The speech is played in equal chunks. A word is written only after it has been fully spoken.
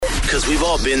because we've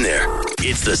all been there.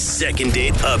 It's the second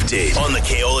date update on the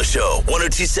Kaola Show.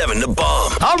 102.7 The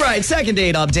Bomb. All right, second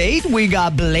date update. We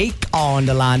got Blake on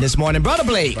the line this morning. Brother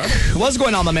Blake, what's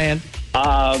going on, my man?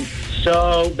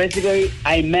 So basically,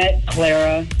 I met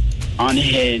Clara on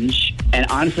Hinge, and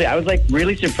honestly, I was like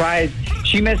really surprised.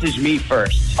 She messaged me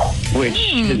first,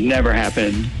 which has never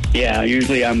happened. Yeah,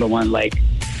 usually I'm the one like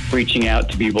reaching out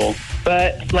to people.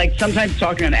 But like sometimes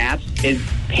talking on apps is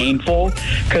painful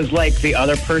because like the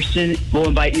other person will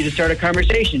invite you to start a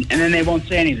conversation and then they won't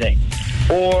say anything.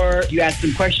 Or you ask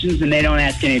them questions and they don't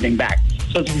ask anything back.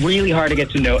 So it's really hard to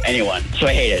get to know anyone. So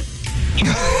I hate it.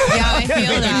 Yeah, I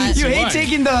feel that. You hate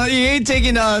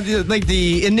taking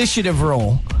the initiative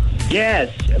role.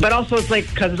 Yes, but also it's like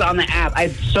because it's on the app,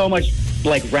 I'd so much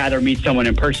like rather meet someone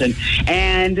in person.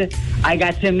 And I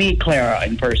got to meet Clara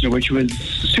in person, which was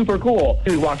super cool.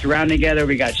 We walked around together.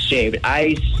 We got shaved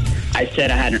ice. I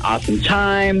said I had an awesome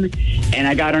time, and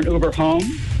I got her an Uber home.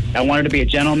 I wanted to be a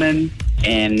gentleman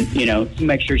and, you know,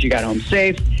 make sure she got home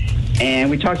safe.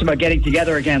 And we talked about getting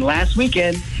together again last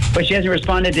weekend, but she hasn't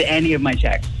responded to any of my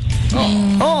texts.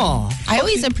 Oh. I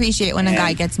always appreciate when a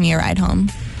guy gets me a ride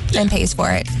home and pays for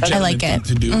it. I like it.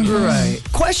 Right.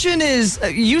 Question is,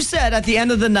 you said at the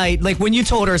end of the night, like when you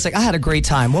told her, it's like, I had a great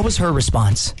time. What was her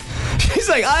response? She's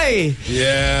like,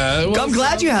 I'm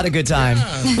glad you had a good time.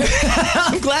 Yeah.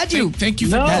 I'm glad you. Thank you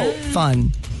for had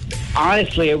fun.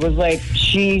 Honestly, it was like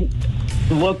she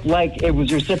looked like it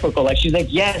was reciprocal. Like she's like,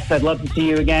 yes, I'd love to see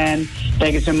you again.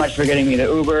 Thank you so much for getting me the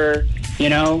Uber. You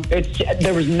know,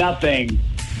 there was nothing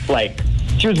like,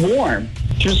 she was warm.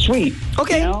 She was sweet.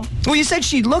 Okay. You know? Well, you said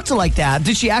she looked like that.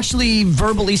 Did she actually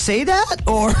verbally say that?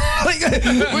 Or like,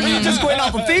 were you just going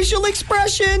off of facial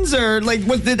expressions? Or like,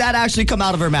 did that actually come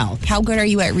out of her mouth? How good are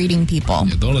you at reading people?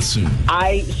 Yeah, don't assume.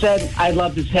 I said, I'd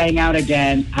love to hang out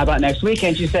again. How about next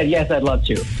weekend? She said, yes, I'd love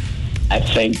to. I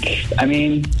think.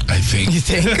 You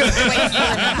think?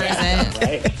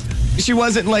 Right? She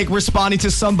wasn't like responding to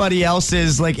somebody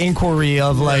else's like inquiry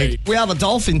of like, we have a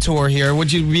dolphin tour here.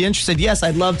 Would you be interested? Yes,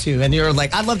 I'd love to. And you're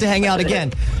like, I'd love to hang out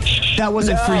again. That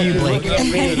wasn't for you, Blake.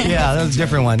 Yeah, that was a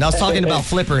different one. I was talking about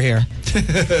Flipper here.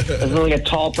 There's really a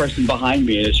tall person behind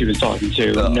me that she was talking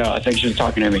to. No, I think she was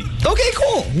talking to me. Okay,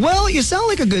 cool. Well, you sound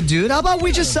like a good dude. How about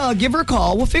we just give her a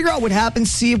call? We'll figure out what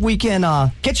happens, see if we can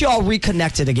get you all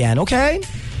reconnected again, okay?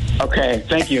 Okay,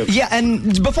 thank you. Yeah,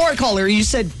 and before I call her, you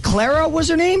said Clara was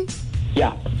her name?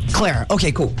 Yeah. Clara.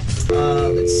 Okay, cool.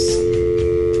 Let's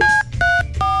see.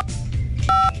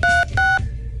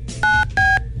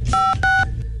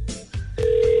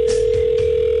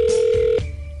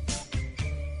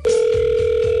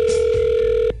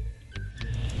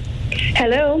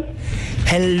 Hello.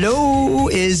 Hello,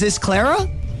 is this Clara?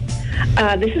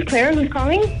 This is Clara. Who's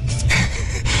calling?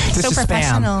 This So is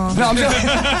professional. Spam. No, I'm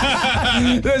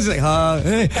just this is like,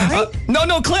 hey.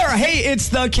 No, Clara. Hey, it's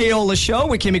the Kaola Show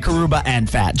with Kimmy Karuba and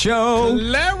Fat Joe.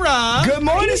 Clara! Good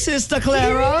morning, Sister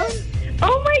Clara.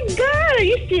 Oh my God, are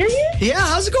you serious? Yeah,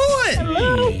 how's it going?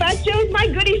 Hello, Fat Joe's my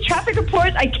goodies. Traffic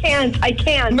reports. I can't.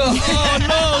 No. Oh,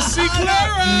 no, see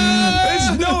Clara!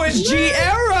 It's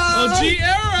G-Era. Oh,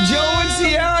 G-Era! Joe and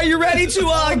Sierra, you ready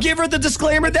to give her the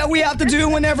disclaimer that we have to do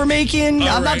whenever making?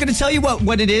 I'm not going to tell you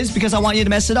what it is because I want you to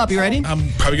mess it up. You ready? I'm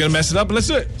probably going to mess it up, but let's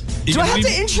do it. Do I have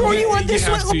to intro you on this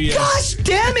one? Yes. Gosh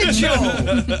damn it, Joe.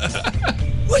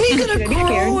 When are you going to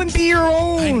grow and be your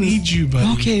own? I need you, buddy.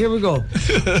 Okay, here we go.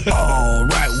 All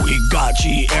right, we got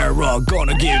G-Era.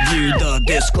 Gonna give you the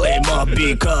disclaimer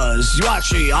because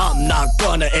actually I'm not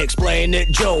gonna explain it,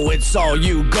 Joe. It's all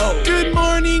you go. Good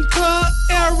morning, Clara.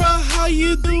 How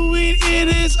you doing? It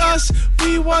is us.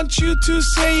 We want you to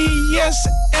say yes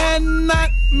and not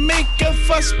make a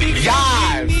fuss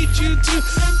because we need you to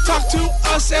talk to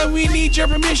us and we need your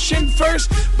permission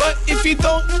first. But if you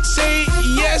don't say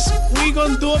yes, we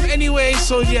gonna do them anyway.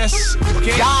 So yes,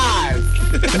 okay?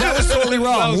 That was totally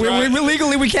wrong. That was right.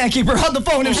 Legally, we can't keep her on the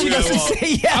phone if she doesn't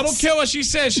say yes. I don't care what she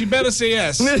says. She better say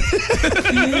yes.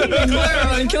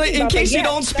 Clara, in case you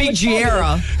don't speak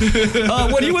G-Era,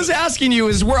 what he was asking you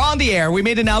is, we're on the air. We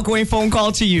made an outgoing phone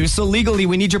call to you, so legally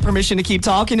we need your permission to keep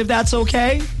talking, if that's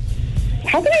okay.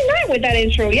 How can I not with that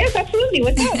intro? Yes, absolutely.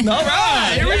 What's up? All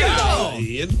right, here we go.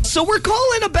 So we're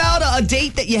calling about a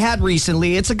date that you had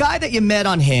recently. It's a guy that you met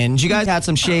on Hinge. You guys had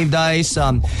some shaved ice.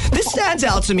 This stands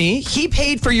out to me. He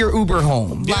paid for your Uber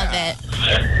home. Love it.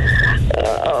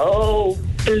 Oh,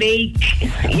 Blake.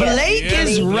 Blake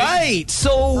is right.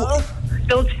 So...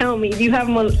 Don't tell me you have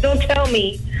him on. Don't tell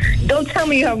me you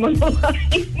have him on the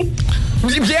line.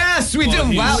 Yes, we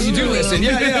do. Wow, you do listen.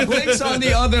 Yeah. Blake's on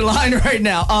the other line right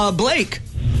now. Blake.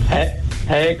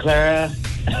 Hey, Clara.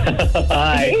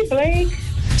 Hi. Hey, Blake.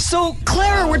 So,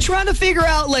 Clara, we're trying to figure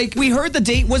out, like, we heard the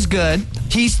date was good.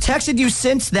 He's texted you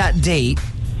since that date,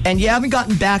 and you haven't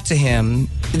gotten back to him.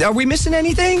 Are we missing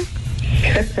anything?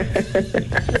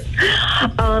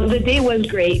 The date was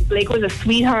great. Blake was a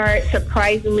sweetheart,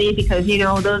 surprisingly, because, you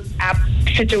know, those app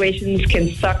situations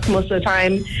can suck most of the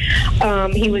time.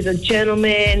 He was a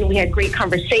gentleman. We had great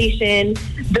conversation.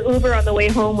 The Uber on the way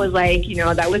home was like, you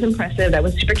know, that was impressive. That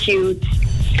was super cute.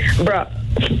 Bruh.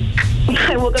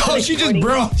 I woke up She just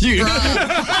bro you.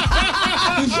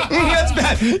 That's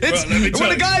bad. It's,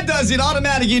 when a guy does it,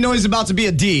 automatic, you know he's about to be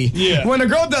a D. Yeah. When a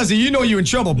girl does it, you know you're in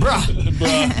trouble. Bruh.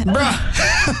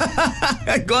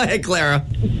 Bruh. Go ahead, Clara.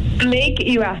 Blake,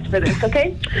 you asked for this,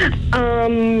 okay?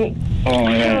 So,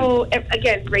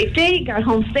 again, great day. Got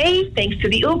home safe, thanks to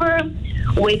the Uber.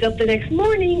 Wake up the next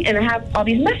morning, and I have all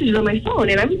these messages on my phone.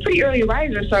 And I'm a pretty early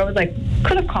riser, so I was like,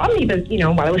 could have called me, but, you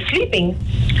know, while I was sleeping.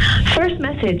 First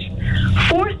message,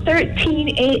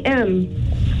 4:13 a.m.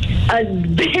 A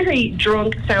very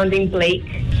drunk-sounding Blake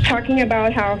talking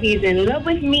about how he's in love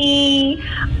with me.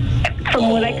 From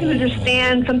what I can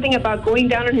understand, something about going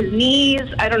down on his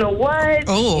knees. I don't know what.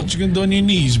 Oh, what you gonna do on your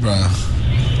knees, bro?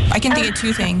 I can think of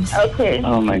two things. Okay.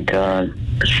 Oh my God.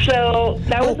 So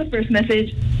that was the first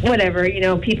message. Whatever, you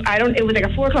know, people. It was like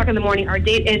at 4 o'clock in the morning. Our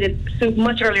date ended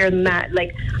much earlier than that.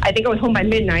 Like, I think I was home by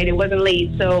midnight. It wasn't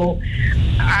late, so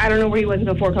I don't know where he was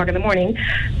until 4 o'clock in the morning.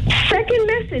 Second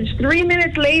message, 3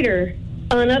 minutes later.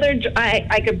 Another,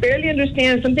 I could barely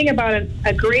understand something about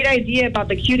a great idea about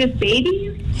the cutest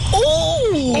babies.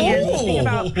 And something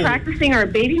about practicing our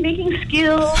baby making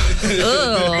skills.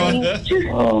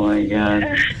 Oh my God.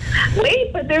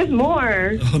 Wait, but there's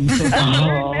more.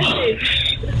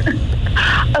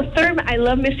 A third message. I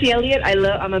love Missy Elliott.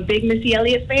 I'm a big Missy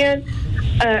Elliott fan.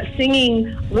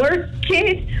 Singing "Work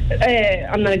It."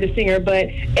 I'm not a good singer, but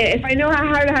if I know how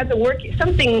hard I had to work,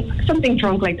 something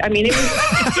drunk like that. I mean, it was.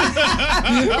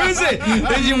 What is it?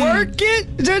 Did you work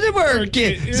it? Did you work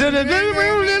it? Did you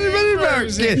work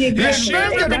it? Where's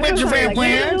Sherman with your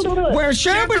plans? Where's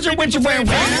Sherman with your plans?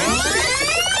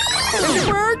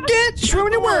 Work it.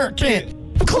 Should you work it?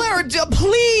 Clara,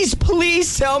 please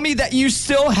tell me that you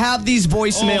still have these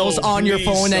voicemails on your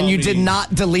phone and you did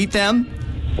not delete them.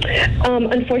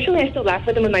 Unfortunately, I still laugh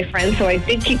with them with my friends, so I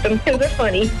did keep them because they're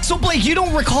funny. So, Blake, you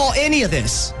don't recall any of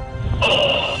this?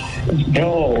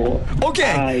 No.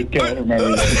 Okay. I don't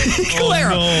remember that.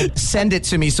 Clara, send it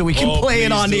to me so we can play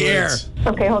it on the air.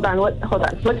 Okay, hold on. What's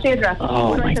the address?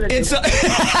 Oh, my God. It's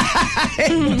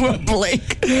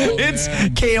Blake. It's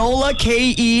Keola,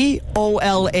 Keola.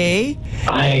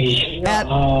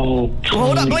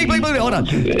 Hold on, Blake, hold on.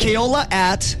 Keola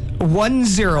at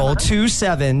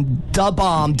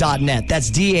 1027dabomb.net.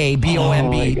 That's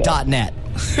DABOMB.net.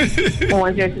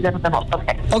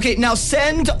 1027. Okay, now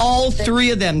send all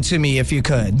three of them to me if you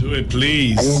could. Do it,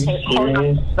 please. Okay, hold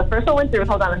on. The first one went through.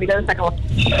 Hold on, let me go to the second one.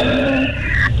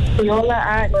 Viola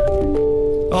at.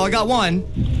 Oh, I got one.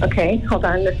 Okay, hold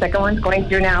on. The second one's going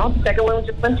through now. The second one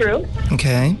just went through.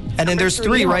 Okay. And then there's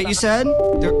three, right, you said?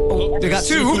 They got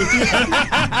two.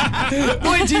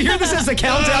 Boy, do you hear this as a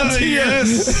countdown to your...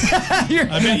 Yes.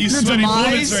 I mean, he's sweating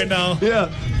bullets right now. Yeah.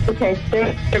 Okay,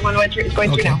 third one went through. It's going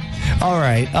through now. All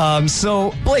right.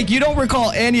 So, Blake, you don't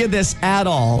recall any of this at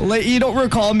all. Like, you don't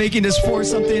recall making this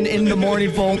 4-something in the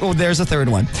morning phone. Oh, there's a third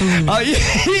one.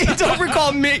 You don't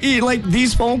recall making, like,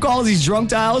 these phone calls, these drunk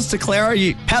dials to Clara.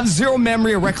 You have zero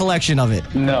memory or recollection of it.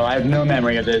 No, I have no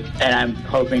memory of this, and I'm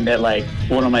hoping that, like,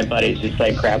 one of my buddies just,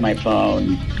 like, grabbed my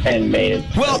phone and made it.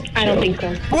 Well, I don't think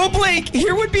so. Well, Blake,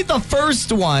 here would be the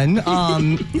first one.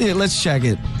 Yeah, let's check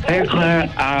it. Hey, Clara,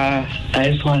 I've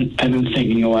been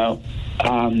thinking a while.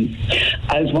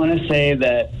 I just want to say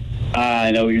that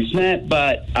I know you just met,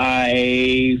 but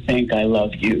I think I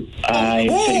love you. I'm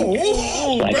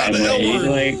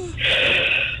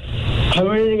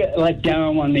really like down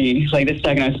on one knee. Like the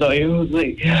second I saw you, I was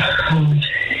like,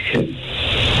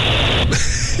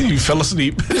 You fell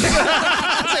asleep.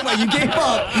 You gave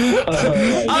up.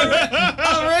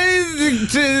 I'm ready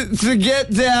to get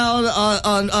down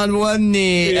on one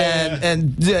knee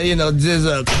and you know, there's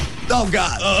a... Oh,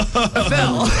 God. I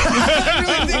fell. I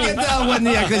really did get down one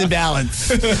knee. I couldn't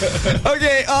balance.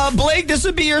 Okay, Blake, this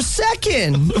would be your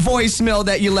second voicemail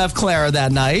that you left Clara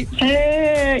that night.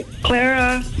 Hey,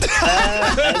 Clara.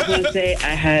 I was going to say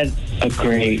I had a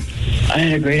great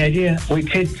idea. We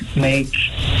could make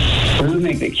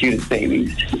the cutest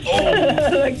babies.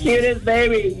 The cutest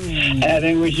babies. And I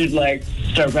think we should, like,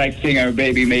 start practicing our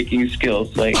baby making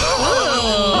skills, like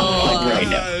right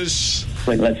now.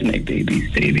 Like, let's make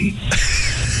babies, baby.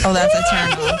 Oh, that's a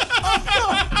turn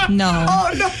off. No.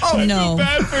 Oh, no. No.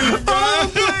 Bad for you, bro.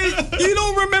 You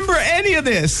don't remember any of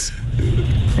this.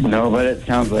 No, but it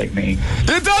sounds like me.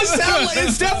 It does sound like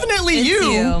it's definitely It's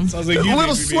you. Sounds like you, a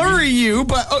little baby. slurry you,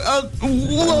 but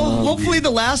well, hopefully the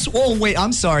last. Oh wait,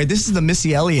 I'm sorry. This is the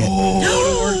Missy Elliott.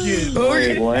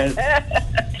 Wait, what?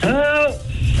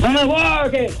 I'm gonna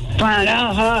work it. Find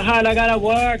out how hard I gotta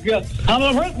work. I'm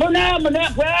gonna work for now, but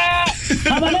not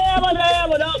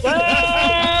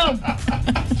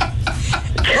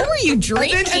What were you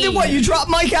drinking? And then what? You drop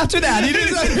Mike after that? You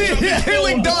didn't. You're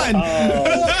like done.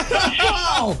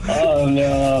 Oh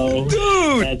no,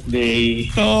 dude. That's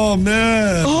me. Oh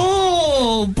man.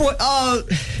 Oh boy.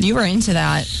 You were into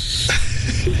that.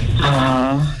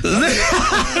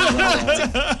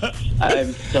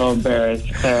 I'm so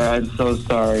embarrassed, Clara. I'm so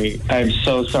sorry. I'm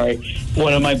so sorry.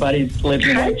 One of my buddies lives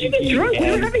in How did you get Waikiki. drunk?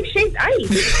 We were having shaved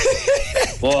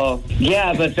ice. Well,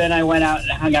 yeah, but then I went out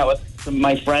and hung out with some of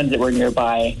my friends that were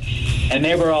nearby, and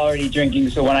they were already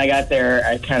drinking. So when I got there,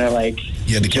 I kind of like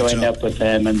had to catch joined up with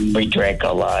them, and we drank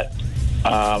a lot.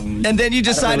 And then you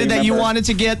decided that you remember. wanted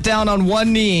to get down on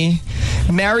one knee,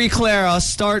 marry Clara,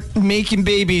 start making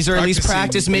babies, or at least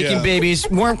practice Practicing, making yeah. babies.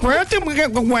 While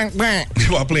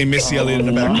playing Missy Elliott in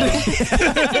the background.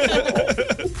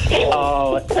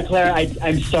 Oh, Clara,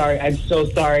 I'm sorry. I'm so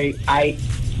sorry.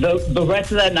 The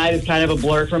rest of that night is kind of a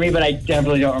blur for me, but I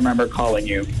definitely don't remember calling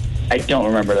you. I don't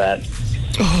remember that.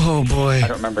 Oh boy. I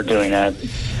don't remember doing that.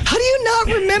 How do you not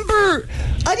remember?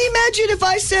 I'd imagine if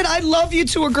I said I love you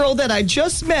to a girl that I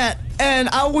just met, and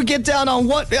I would get down on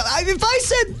what? If I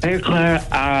said, Hey, Clara,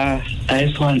 I've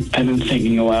been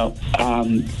thinking a while.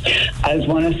 I just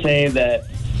want to say that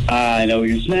I know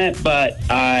we just met, but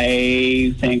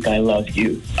I think I love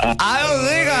you. I don't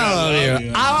think I love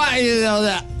you. I want you to know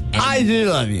that I do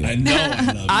love you. I know I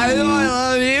love you. I know I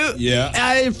love you.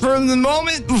 Yeah. From the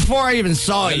moment before I even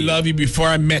saw I you. love you before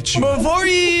I met you. Before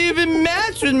you even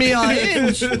matched with me on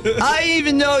Hinge, I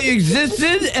even know you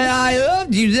existed, and I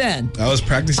loved you then. I was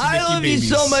practicing I making love babies.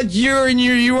 you so much, you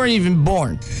weren't even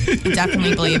born.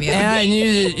 Definitely believe you. And I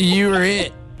knew that you were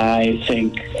it. I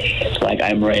think,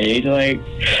 I'm ready to,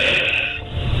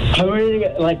 I'm ready to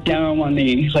get, down on one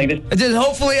knee. This. Just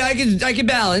hopefully I can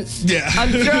balance. Yeah.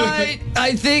 I'm trying.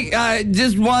 I think I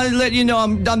just want to let you know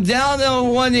I'm down on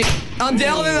one knee. I'm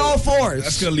down on all fours.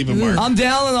 That's gonna leave a mark. I'm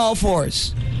down on all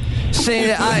fours. Saying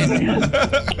that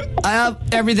I have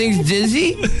everything's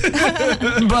dizzy,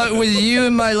 but with you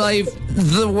in my life,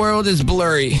 the world is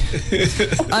blurry.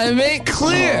 I make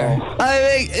clear.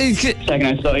 Second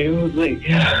I saw you, I was like,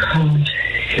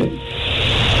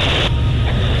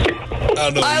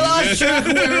 I lost track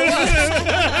of where it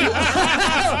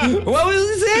was. What was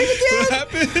it saying again? What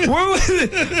happened? Where was it?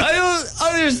 I don't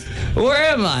understand. Where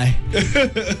am I?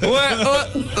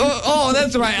 Oh,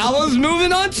 that's right. I was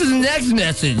moving on to the next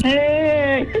message.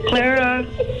 Hey, Clara.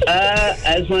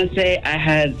 I just want to say I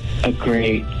had a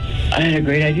great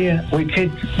idea. We're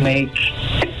gonna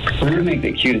make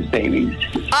the cutest babies.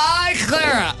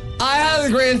 Clara, I have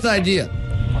the greatest idea.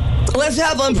 Let's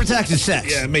have unprotected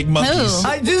sex. Yeah, make monkeys. Ooh.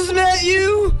 I just met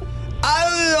you. I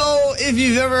don't know if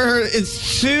you've ever heard.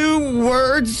 It's 2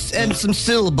 words and some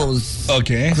syllables.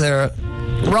 Okay. Clara.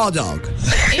 Raw dog.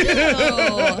 Ew.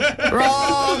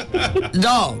 Raw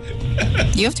dog.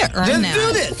 You have to earn Let's that.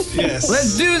 do this. Yes.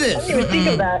 Let's do this. I didn't even think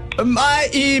of that.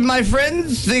 My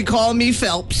friends, they call me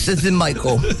Phelps, as in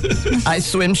Michael. I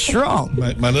swim strong.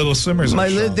 My little swimmers are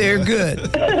strong. They're good.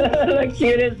 The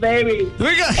cutest baby.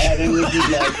 We got. And then we just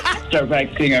start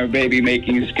practicing our baby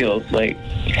making skills, right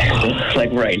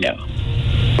now.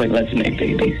 Let's make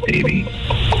babies, baby.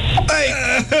 Hey,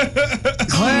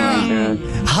 Clara,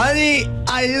 honey,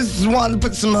 I just want to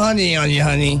put some honey on you,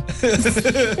 honey.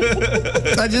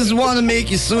 I just want to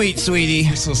make you sweet, sweetie.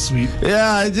 You're so sweet.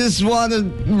 Yeah, I just want to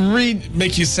read.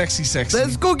 Make you sexy.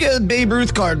 Let's go get a Babe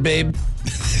Ruth card, babe.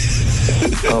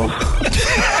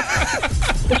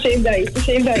 The shaved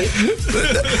ice.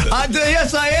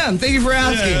 Yes, I am. Thank you for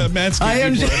asking. Yeah, Manscaped I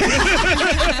am.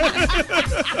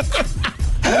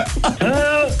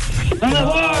 I'm gonna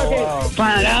work it.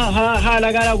 Find out how hard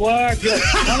I gotta work. I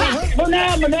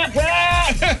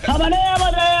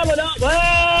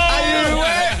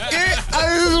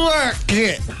just work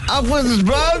it. I put this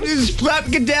bro, just flap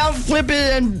it down, flip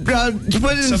it, and put it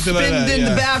and Something spin like that, it in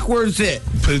the yeah. backwards it.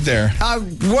 Put it there.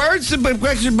 Words, but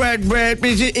question, bread,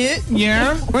 is it?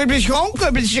 Yeah.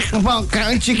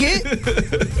 Chicken.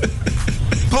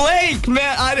 Blake,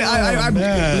 man,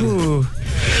 man. Ooh.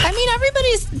 I mean,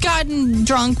 everybody's gotten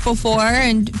drunk before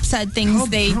and said things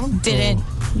they didn't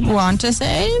want to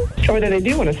say. Or that they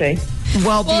do want to say.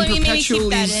 while Well, being maybe keep perpetually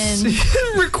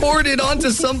that recorded onto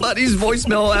somebody's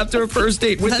voicemail after a first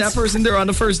date with that person they're on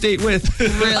a first date with.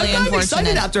 Really I'm kind of excited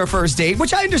unfortunate. after a first date,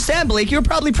 which I understand, Blake. You're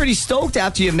probably pretty stoked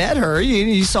after you met her.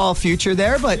 You saw a future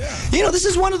there, but this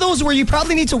is one of those where you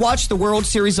probably need to watch the World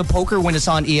Series of Poker when it's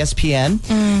on ESPN.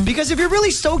 Because if you're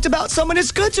really stoked about someone,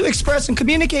 it's good to express and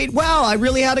communicate, wow, I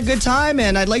really had a good time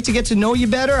and I'd like to get to know you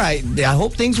better. I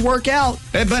hope things work out.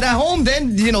 But at home,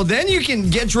 then you can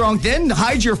get drunk, then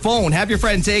hide your phone, have your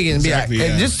friend take it and be like,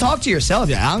 and just talk to yourself.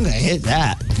 Yeah, I'm going to hit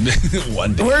that.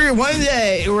 One day. One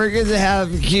day, we're going to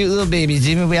have cute little babies,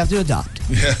 even if we have to adopt.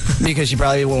 Yeah. Because you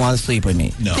probably won't want to sleep with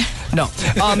me. No.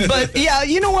 But yeah,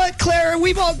 you know what, Clara?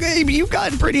 You've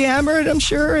gotten pretty hammered, I'm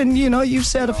sure, and you've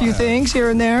said a few things here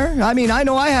and there. I mean, I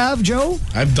know I have, Joe.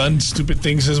 I've done stupid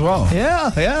things as well.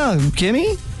 Yeah.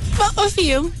 Kimmy? Well, a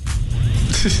few.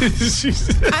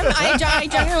 I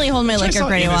generally hold my liquor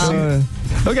pretty well.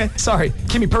 Okay, sorry.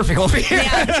 Kimmy, perfect over here.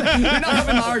 Yeah. You're not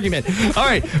having an argument. All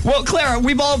right. Well, Clara,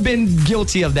 we've all been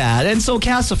guilty of that. And so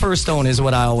cast the first stone is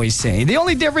what I always say. The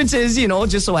only difference is, it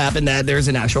just so happened that there's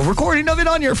an actual recording of it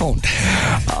on your phone.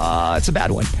 It's a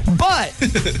bad one. But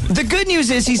the good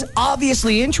news is he's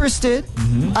obviously interested.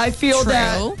 I feel True.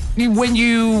 that when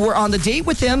you were on the date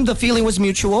with him, the feeling was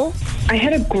mutual. I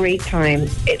had a great time.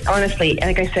 Honestly,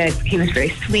 like I said, he was very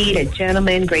sweet, a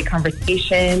gentleman, great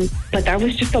conversation. But that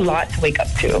was just a lot to wake up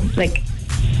to. Like,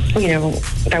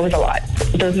 that was a lot.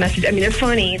 Those messages, I mean, they're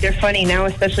funny. They're funny now,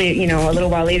 especially, a little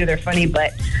while later, they're funny.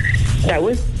 But it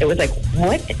was like,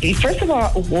 what? First of all,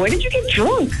 where did you get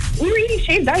drunk? We were eating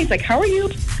shaved ice. Like, how are you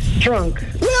drunk?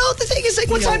 Well, the thing is, like,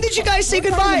 what time did you guys say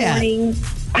goodbye at?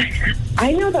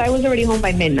 I know that I was already home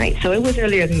by midnight, so it was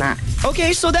earlier than that.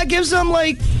 Okay, so that gives them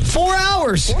like 4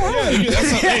 hours.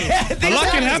 Yeah, that's a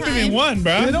lot can happen in one,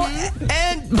 bro.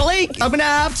 And Blake, I'm gonna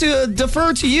have to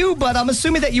defer to you, but I'm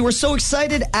assuming that you were so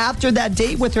excited after that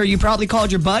date with her, you probably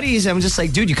called your buddies and was just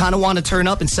like, dude, you kind of want to turn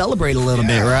up and celebrate a little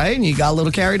bit, right? And you got a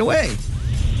little carried away.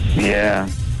 Yeah.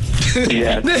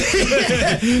 Yeah.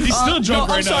 He's still drunk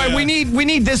right I'm sorry. now. We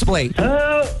need this, Blake.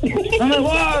 I'm gonna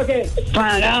work it.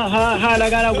 Find out how hard I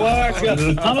gotta work.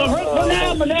 I'm a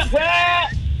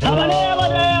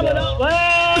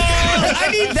I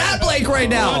need that Blake right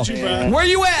now. Where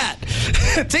you at?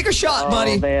 Take a shot,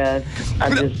 buddy. Oh man,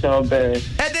 I'm just so embarrassed.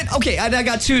 And then, okay, I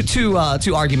got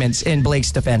two arguments in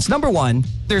Blake's defense. Number one,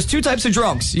 there's two types of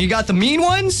drunks. You got the mean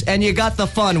ones and you got the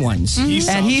fun ones.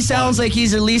 And he sounds like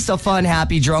he's at least a fun,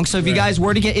 happy drunk. So if you guys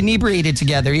were to get inebriated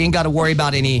together, you ain't got to worry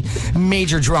about any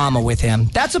major drama with him.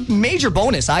 That's a major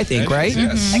bonus, I think, right?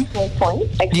 Yes. Excellent point.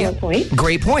 Excellent point.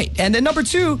 Great point. And then number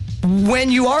two,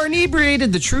 when you are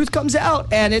inebriated, the truth comes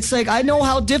out. And it's like, I know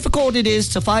how difficult it is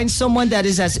to find someone that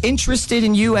is as interested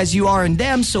in you as you are in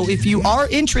them. So if you are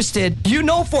interested, you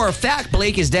know for a fact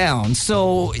Blake is down.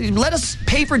 So let us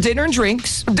pay for dinner and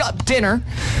drinks. Dinner.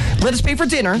 Let us pay for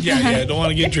dinner. Yeah. Don't want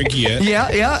to get drinky yet.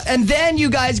 Yeah. And then you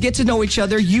guys get to know each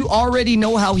other. You already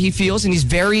know how he feels, and he's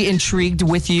very intrigued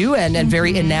with you and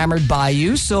very enamored by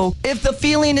you. So if the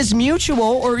feeling is mutual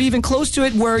or even close to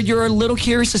it where you're a little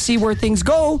curious to see where things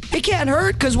go, it can't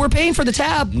hurt because we're paying for the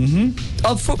tab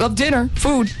of dinner,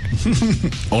 food.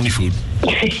 Only food.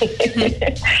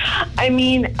 I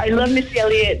mean, I love Missy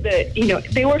Elliott.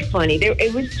 They were funny.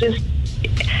 It was just,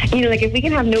 like if we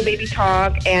can have no baby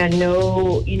talk and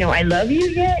no, I love you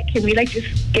yet, can we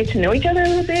just get to know each other a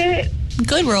little bit?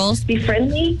 Good rules. Be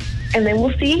friendly, and then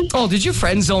we'll see. Oh, did you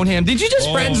friend zone him? Did you just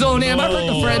friend zone him? I heard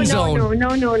the friend zone.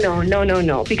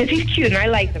 No. Because he's cute and I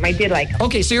like him. I did like him.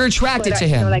 Okay, so you're attracted to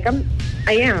him.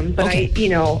 I am, but Okay.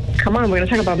 Come on, we're going to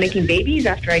talk about making babies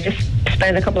after I just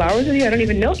spent a couple hours with you. I don't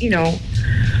even know,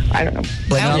 I don't know.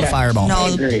 Blame it on the fireball. I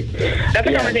No, agree. That's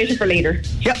a conversation for later.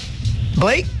 Yep.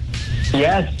 Blake,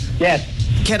 Yes.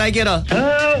 can I get a...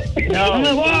 I'm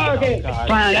gonna work it.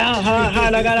 Find out how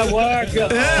hard I gotta work.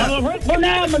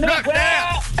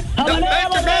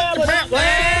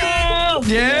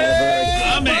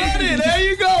 Yeah, Amen. buddy, there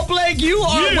you go, Blake. You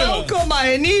are Yeah. welcome, my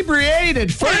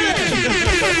inebriated friend.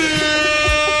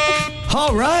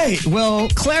 All right. Well,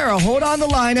 Clara, hold on the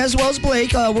line as well as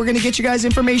Blake. We're going to get you guys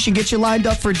information, get you lined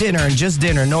up for dinner, and just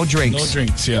dinner, no drinks. No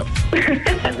drinks, yep.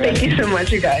 Thank you so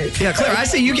much, you guys. Yeah, Clara, I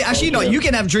say you can, actually, no, you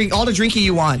can have all the drinking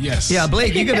you want. Yes. Yeah,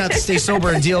 Blake, you're going to have to stay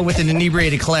sober and deal with an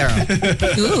inebriated Clara.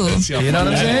 ooh. You know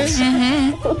what I'm saying?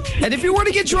 And if you were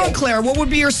to get drunk, Clara, what would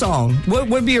be your song? What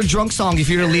would be your drunk song if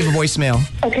you were to leave a voicemail?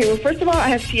 Okay, well, first of all, I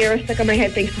have Sierra stuck on my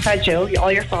head thanks to Fat Joe.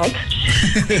 All your fault.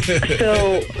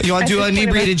 So You want to do at an this point,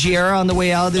 inebriated Giera on the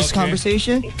way out of this Okay.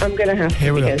 conversation? I'm going to have to.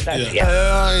 Here we go. because that's,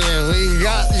 Yeah. We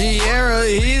got Giera.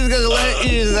 He's gonna let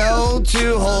you know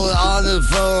to hold on the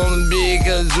phone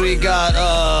because we got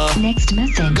Next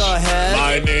message. Go ahead.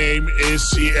 My name is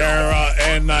Sierra,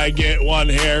 and I get one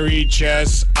hairy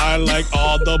chest. I like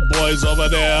all the boys over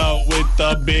there with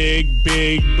the big,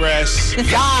 big breasts.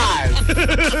 God!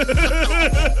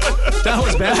 That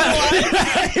was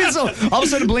bad. So, all of a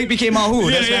sudden, Blake became Mahu.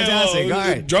 That's fantastic. All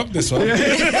right. Drunk this one. It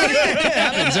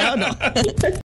happens, I don't know.